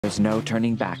There's no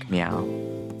turning back, meow.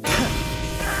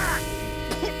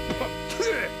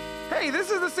 Hey,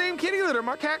 this is the same kitty litter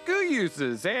my cat Goo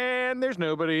uses, and there's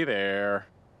nobody there.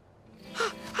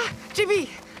 JP,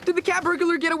 did the cat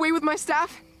burglar get away with my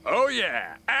staff? Oh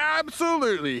yeah,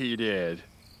 absolutely he did.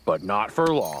 But not for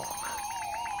long.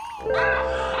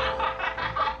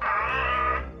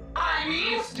 I'm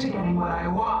used to getting what I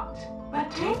want, but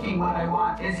taking what I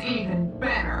want is even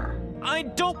better. I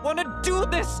don't want to do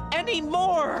this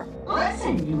anymore!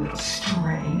 Listen, you little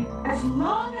stray. As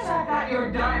long as I got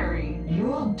your diary,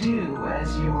 you'll do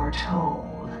as you're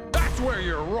told. That's where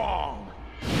you're wrong.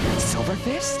 Silver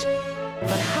Fist?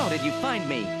 But how did you find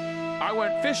me? I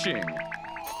went fishing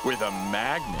with a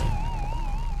magnet.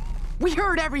 We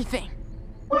heard everything.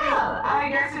 Well, I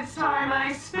guess it's time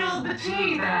I spilled the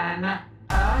tea then.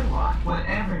 I want what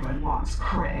everyone wants,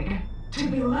 Craig. To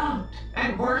be loved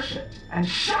and worshipped and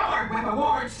showered with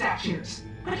award statues.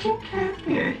 But you can't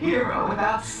be a hero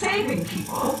without saving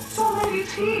people. So Lady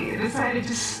T decided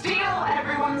to steal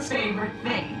everyone's favorite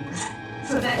things.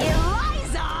 So that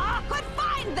Eliza could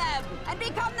find them and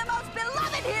become the most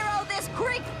beloved hero this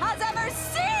creek has ever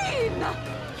seen!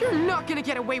 You're not gonna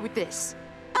get away with this.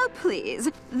 Oh, please.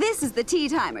 This is the Tea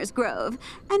Timers Grove.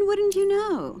 And wouldn't you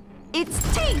know? It's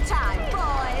tea time,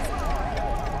 boys!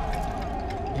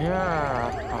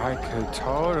 Yeah, I could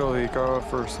totally go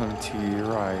for some tea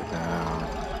right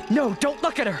now. No, don't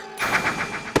look at her!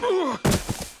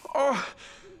 Oh,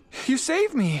 you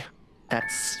saved me.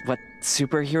 That's what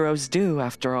superheroes do,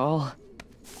 after all.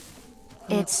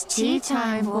 It's tea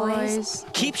time, boys.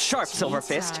 Keep sharp, Silver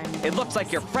Fist. It looks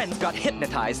like your friends got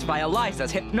hypnotized by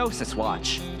Eliza's hypnosis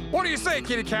watch. What do you say,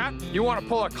 kitty cat? You want to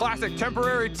pull a classic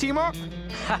temporary team-up?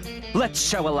 Ha! Let's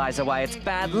show Eliza why it's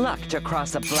bad luck to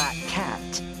cross a black cat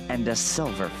and a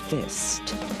silver fist.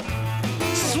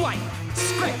 Swipe!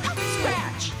 Scrape!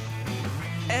 Scratch!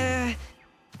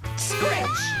 Scratch!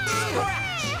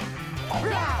 Scratch!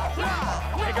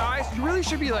 Hey guys, you really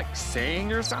should be like saying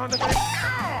your sound effects.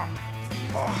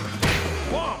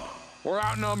 Whoa, we're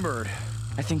outnumbered.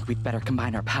 I think we'd better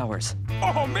combine our powers.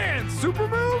 Oh man, super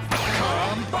move?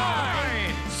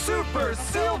 Combine! Super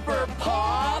Silver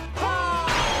Paw Punch!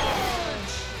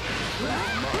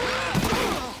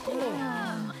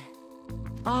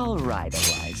 All right,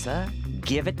 Eliza.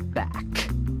 Give it back.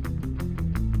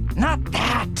 Not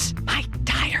that! My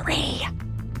diary!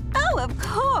 Oh, of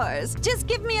course. Just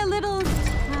give me a little...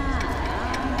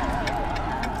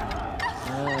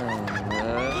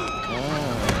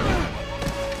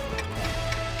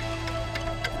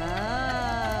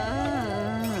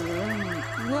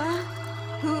 What?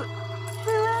 Who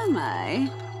am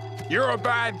I? You're a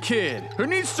bad kid who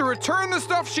needs to return the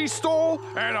stuff she stole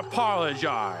and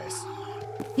apologize.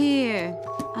 Here.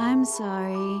 I'm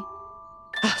sorry.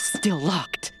 Still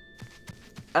locked.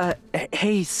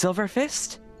 Hey, Silver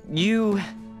Fist? You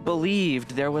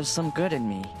believed there was some good in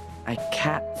me. I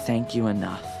can't thank you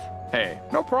enough. Hey,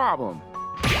 no problem.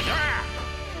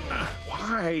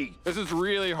 Why? This is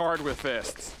really hard with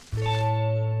fists.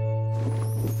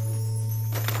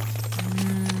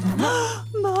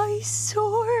 My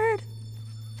sword.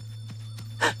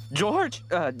 George?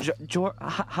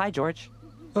 Hi, George.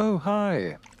 Oh,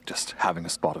 hi. Just having a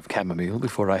spot of chamomile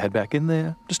before I head back in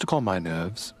there, just to calm my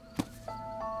nerves.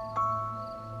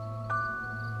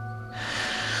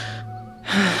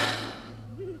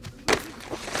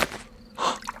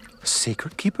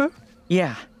 Secret keeper?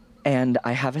 Yeah, and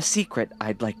I have a secret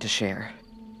I'd like to share.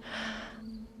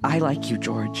 I like you,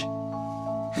 George.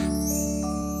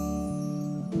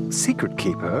 Secret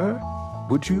keeper?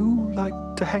 Would you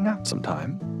like to hang out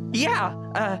sometime? Yeah,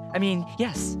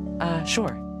 yes,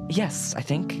 sure. Yes, I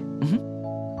think.